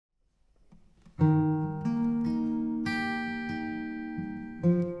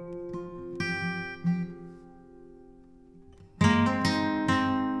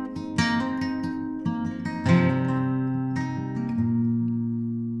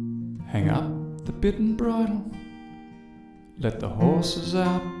Hang up the bit and bridle, let the horses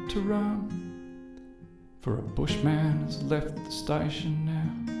out to roam, for a bushman has left the station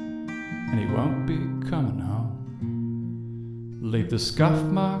now, and he won't be coming home. Leave the scuff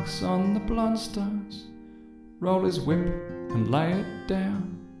marks on the blundstones, roll his whip and lay it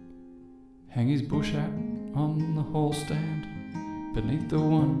down, hang his bush hat on the hall stand beneath the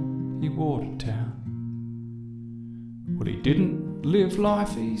one he wore to town. Well, he didn't live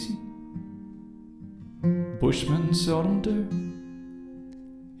life easy, bushmen seldom do.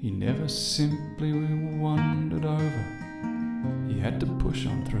 He never simply wandered over, he had to push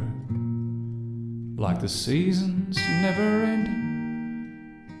on through. Like the seasons never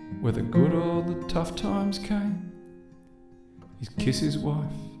ending, whether good or the tough times came, he'd kiss his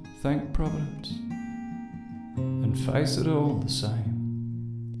wife, thank Providence, and face it all the same.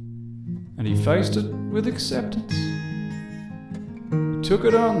 And he faced it with acceptance, he took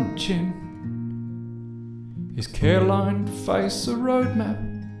it on the chin, his care-lined face a roadmap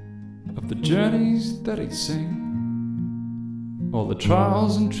of the journeys that he'd seen, all the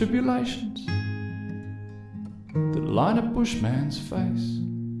trials and tribulations that line a bushman's face.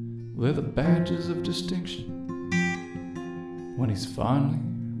 They're the badges of distinction when he's finally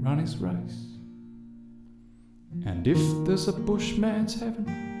run his race. And if there's a bushman's heaven,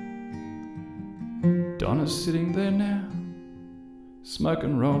 Don is sitting there now,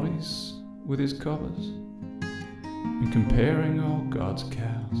 smoking rollies with his cobbers and comparing all God's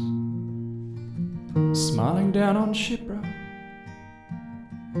cows, smiling down on Shipra,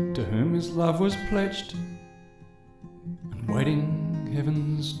 to whom his love was pledged, and waiting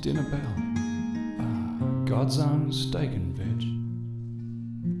heaven's dinner bell, God's own steak and veg.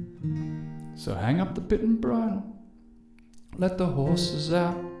 So hang up the bit and bridle, let the horses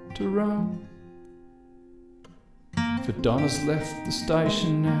out to roam, for Don has left the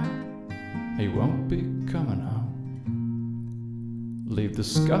station now, he won't be coming home. Leave the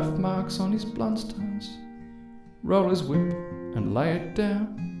scuff marks on his blundstones, roll his whip and lay it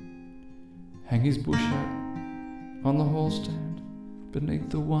down, hang his bush hat on the hall stand beneath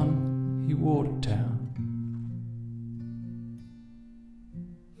the one he wore to town.